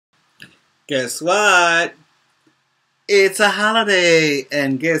Guess what? It's a holiday,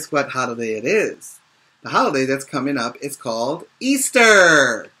 and guess what holiday it is? The holiday that's coming up is called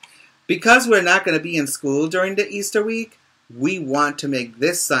Easter. Because we're not going to be in school during the Easter week, we want to make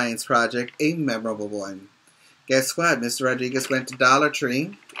this science project a memorable one. Guess what? Mr. Rodriguez went to Dollar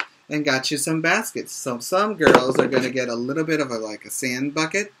Tree and got you some baskets. So some girls are going to get a little bit of a sand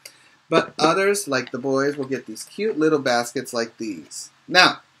bucket, but others, like the boys, will get these cute little baskets like these.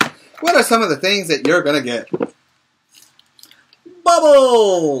 Now, what are some of the things that you're going to get?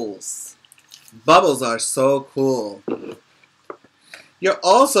 Bubbles! Bubbles are so cool. You're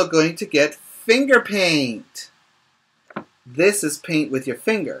also going to get finger paint. This is paint with your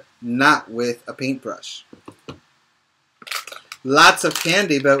finger, not with a paintbrush. Lots of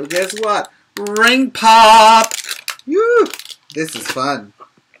candy, but guess what? Ring pop! Woo! This is fun.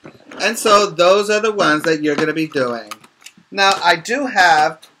 And so those are the ones that you're going to be doing. Now, I do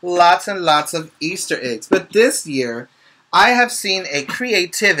have lots and lots of Easter eggs, but this year I have seen a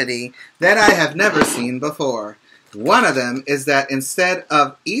creativity that I have never seen before. One of them is that instead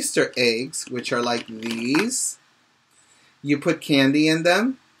of Easter eggs, which are like these, you put candy in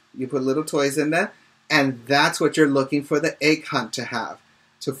them, you put little toys in them, and that's what you're looking for the egg hunt to have.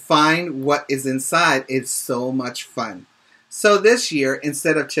 To find what is inside is so much fun. So this year,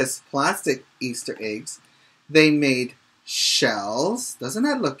 instead of just plastic Easter eggs, they made shells. Doesn't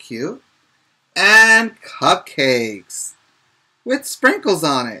that look cute? And cupcakes with sprinkles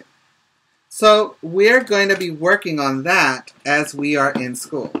on it. So we're going to be working on that as we are in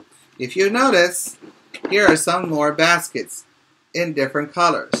school. If you notice, here are some more baskets in different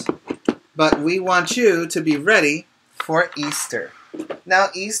colors. But we want you to be ready for Easter. Now,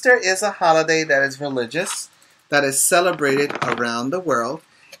 Easter is a holiday that is religious, that is celebrated around the world,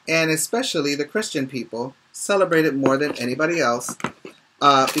 and especially the Christian people celebrate it more than anybody else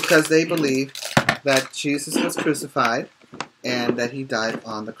because they believe that Jesus was crucified and that he died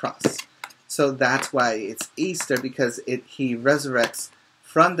on the cross. So that's why it's Easter, because he resurrects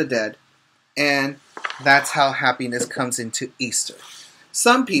from the dead, and that's how happiness comes into Easter.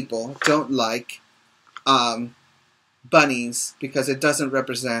 Some people don't like bunnies because it doesn't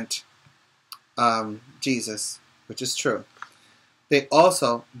represent Jesus, which is true. They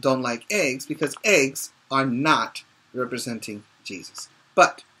also don't like eggs because eggs are not representing Jesus.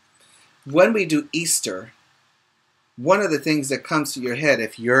 But when we do Easter, one of the things that comes to your head,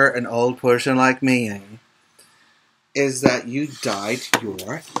 if you're an old person like me, is that you dyed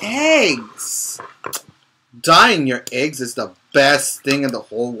your eggs. Dyeing your eggs is the best thing in the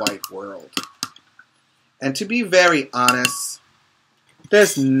whole wide world. And to be very honest,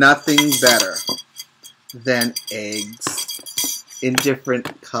 there's nothing better than eggs in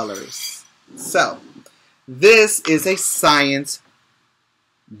different colors. So, this is a science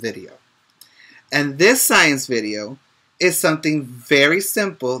video. And this science video is something very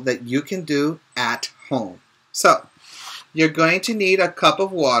simple that you can do at home. So, you're going to need a cup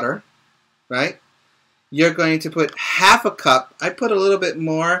of water, right? You're going to put half a cup. I put a little bit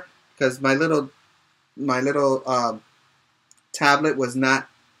more because my little tablet was not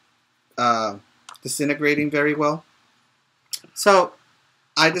disintegrating very well. So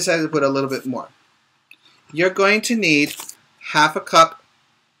I decided to put a little bit more. You're going to need half a cup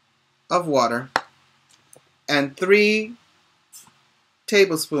of water and 3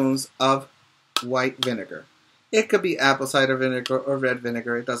 tablespoons of white vinegar. It could be apple cider vinegar or red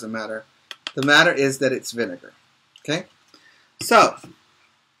vinegar. It doesn't matter. The matter is that it's vinegar. Okay? So,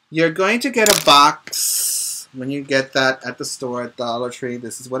 you're going to get a box. When you get that at the store at Dollar Tree,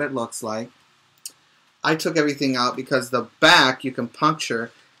 this is what it looks like. I took everything out because the back you can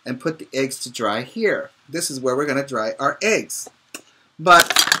puncture and put the eggs to dry here. This is where we're going to dry our eggs.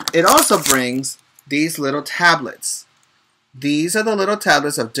 But it also brings these little tablets. These are the little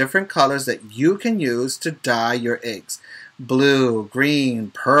tablets of different colors that you can use to dye your eggs. Blue,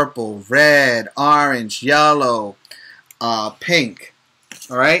 green, purple, red, orange, yellow, pink.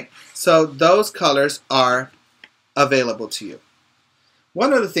 Alright? So those colors are available to you.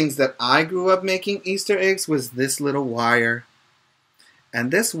 One of the things that I grew up making Easter eggs was this little wire.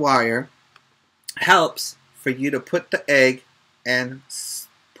 And this wire helps for you to put the egg and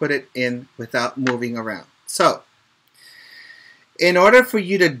put it in without moving around. So, in order for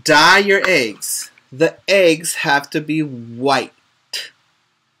you to dye your eggs, the eggs have to be white,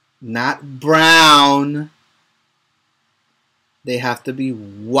 not brown. They have to be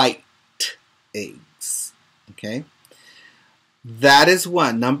white eggs. Okay? That is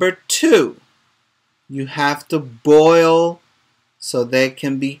one. Number 2, you have to boil so they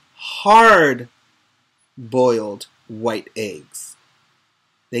can be hard boiled white eggs.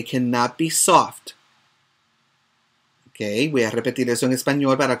 They cannot be soft. Ok, voy a repetir eso en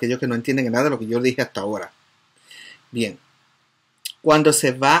español para aquellos que no entienden nada de lo que yo dije hasta ahora. Bien. Cuando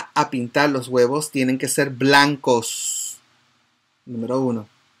se va a pintar los huevos, tienen que ser blancos. Número 1.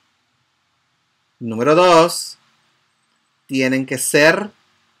 Número 2. Tienen que ser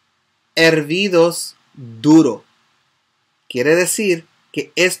hervidos duro. Quiere decir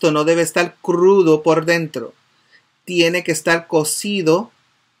que esto no debe estar crudo por dentro. Tiene que estar cocido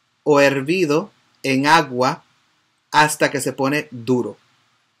o hervido en agua hasta que se pone duro.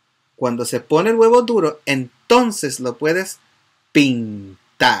 Cuando se pone el huevo duro, entonces lo puedes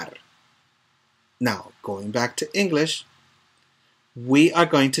pintar. Now, going back to English, we are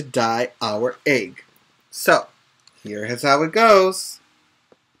going to dye our egg. So, here's how it goes.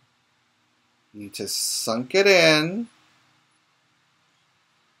 You just sunk it in,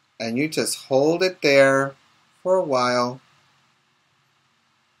 and you just hold it there for a while.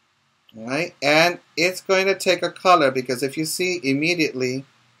 All right? And it's going to take a color, because if you see immediately,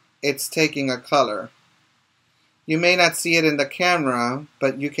 it's taking a color. You may not see it in the camera,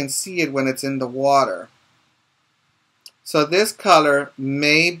 but you can see it when it's in the water. So this color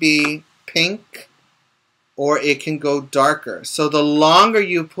may be pink, or it can go darker. So the longer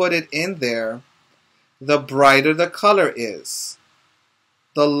you put it in there, the brighter the color is.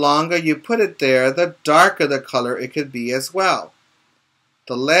 The longer you put it there, the darker the color it could be as well.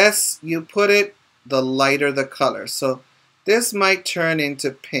 The less you put it, the lighter the color. So this might turn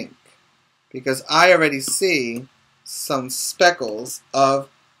into pink, because I already see some speckles of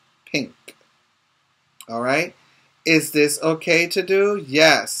pink. Alright? Is this okay to do?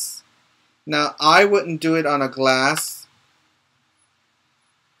 Yes. Now, I wouldn't do it on a glass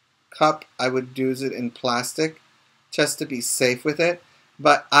cup. I would use it in plastic just to be safe with it.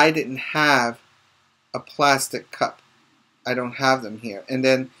 But I didn't have a plastic cup. I don't have them here. And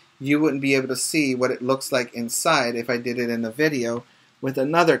then you wouldn't be able to see what it looks like inside if I did it in a video with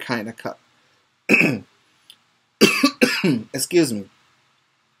another kind of cup. Excuse me.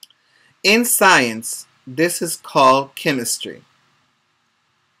 In science, this is called chemistry.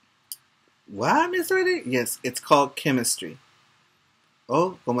 What, Miss Reddy? Yes, it's called chemistry.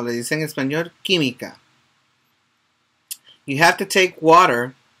 O, como le dicen en español, química. You have to take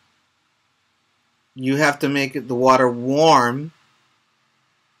water. You have to make the water warm,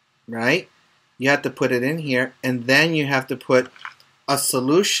 right? You have to put it in here, and then you have to put a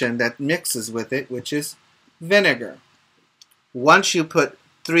solution that mixes with it, which is vinegar. Once you put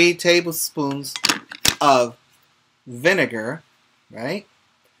 3 tablespoons of vinegar, right,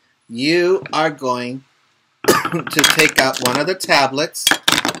 you are going to take out one of the tablets,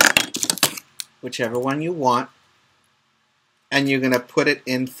 whichever one you want, and you're going to put it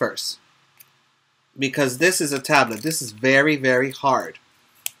in first. Because this is a tablet. This is very, very hard.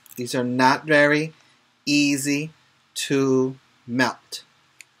 These are not very easy to melt.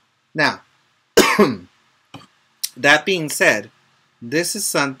 Now, that being said, this is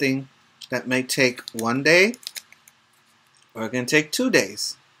something that may take 1 day or it can take 2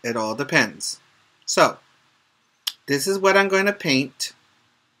 days. It all depends. So, this is what I'm going to paint.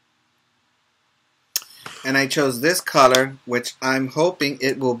 And I chose this color, which I'm hoping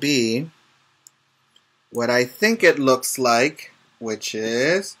it will be what I think it looks like, which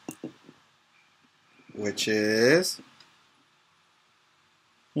is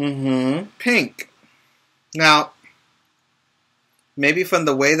pink. Now, maybe from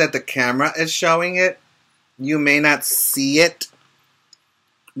the way that the camera is showing it, you may not see it,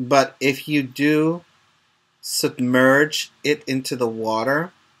 but if you do submerge it into the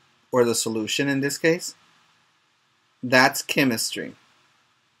water, or the solution in this case, that's chemistry.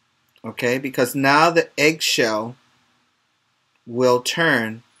 Okay, because now the eggshell will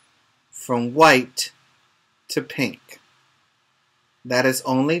turn from white to pink. That is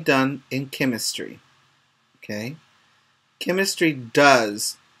only done in chemistry. Okay, chemistry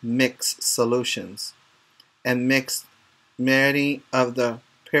does mix solutions and mix many of the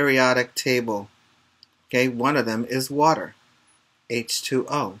periodic table. Okay, one of them is water,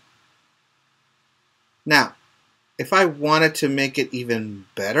 H2O. Now, if I wanted to make it even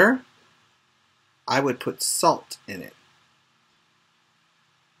better, I would put salt in it.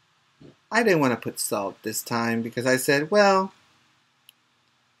 I didn't want to put salt this time because I said, well,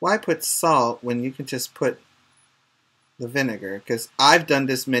 why put salt when you can just put the vinegar? Because I've done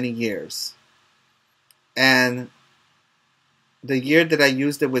this many years. And the year that I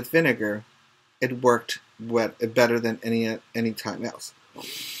used it with vinegar, it worked better than any time else.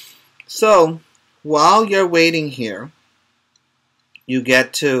 So, while you're waiting here, you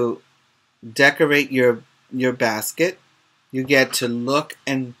get to decorate your basket You get to look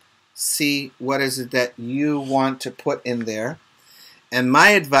and see what is it that you want to put in there. And my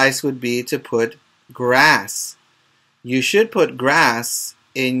advice would be to put grass. You should put grass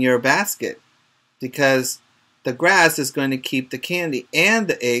in your basket because the grass is going to keep the candy and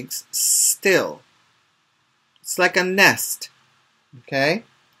the eggs still. It's like a nest, okay?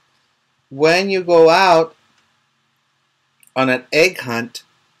 When you go out on an egg hunt,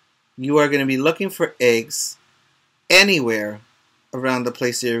 you are going to be looking for eggs anywhere around the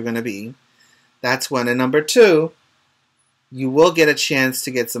place that you're going to be. That's one. And number two, you will get a chance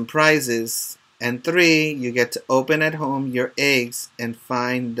to get some prizes. And three, you get to open at home your eggs and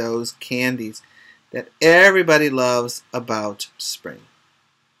find those candies that everybody loves about spring.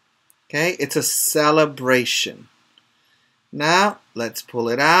 Okay, it's a celebration. Now, let's pull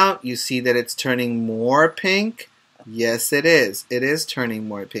it out. You see that it's turning more pink? Yes, it is. It is turning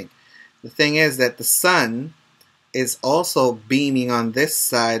more pink. The thing is that the sun is also beaming on this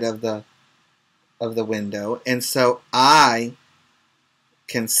side of the window, and so I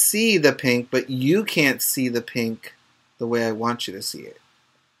can see the pink, but you can't see the pink the way I want you to see it.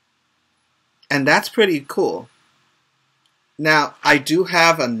 And that's pretty cool. Now, I do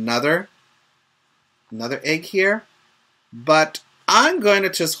have another egg here, but I'm going to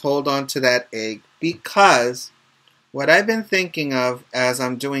just hold on to that egg because what I've been thinking of as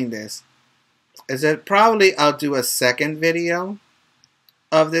I'm doing this is that probably I'll do a second video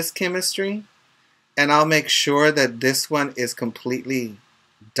of this chemistry, and I'll make sure that this one is completely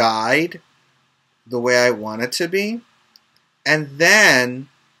dyed the way I want it to be, and then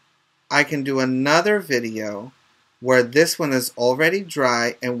I can do another video where this one is already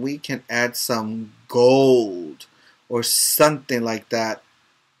dry and we can add some gold or something like that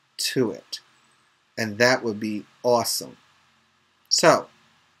to it, and that would be awesome. So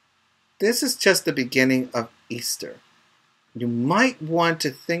this is just the beginning of Easter. You might want to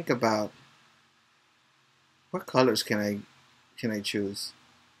think about what colors can I choose?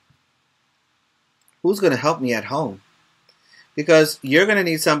 Who's going to help me at home? Because you're going to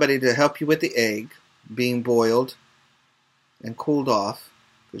need somebody to help you with the egg being boiled and cooled off,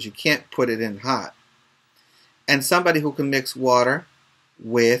 because you can't put it in hot. And somebody who can mix water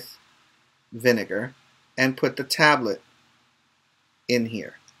with vinegar and put the tablet in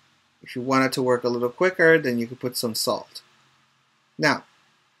here. If you want it to work a little quicker, then you can put some salt. Now,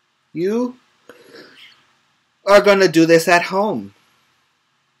 you are going to do this at home.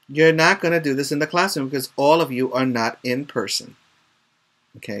 You're not going to do this in the classroom because all of you are not in person.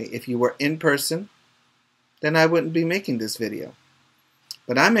 Okay, if you were in person, then I wouldn't be making this video.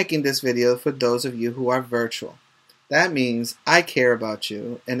 But I'm making this video for those of you who are virtual. That means I care about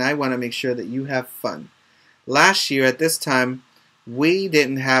you and I want to make sure that you have fun. Last year at this time, we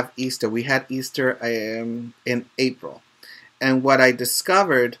didn't have Easter. We had Easter in April. And what I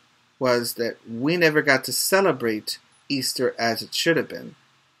discovered was that we never got to celebrate Easter as it should have been.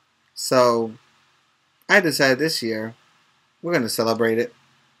 So I decided this year we're going to celebrate it.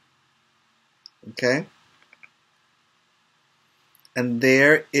 Okay? And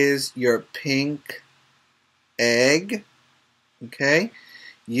there is your pink egg. Okay?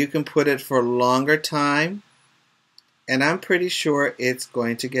 You can put it for a longer time. And I'm pretty sure it's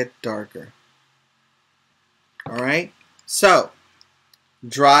going to get darker. Alright? So,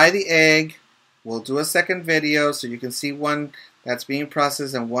 dry the egg. We'll do a second video so you can see one that's being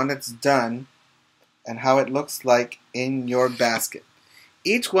processed and one that's done and how it looks like in your basket.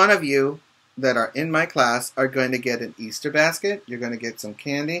 Each one of you that are in my class are going to get an Easter basket. You're going to get some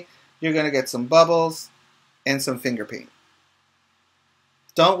candy. You're going to get some bubbles and some finger paint.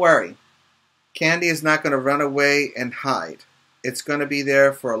 Don't worry. Candy is not going to run away and hide. It's going to be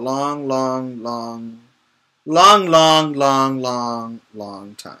there for a long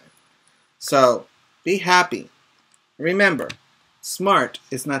time. So, be happy. Remember, smart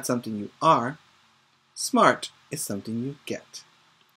is not something you are. Smart is something you get.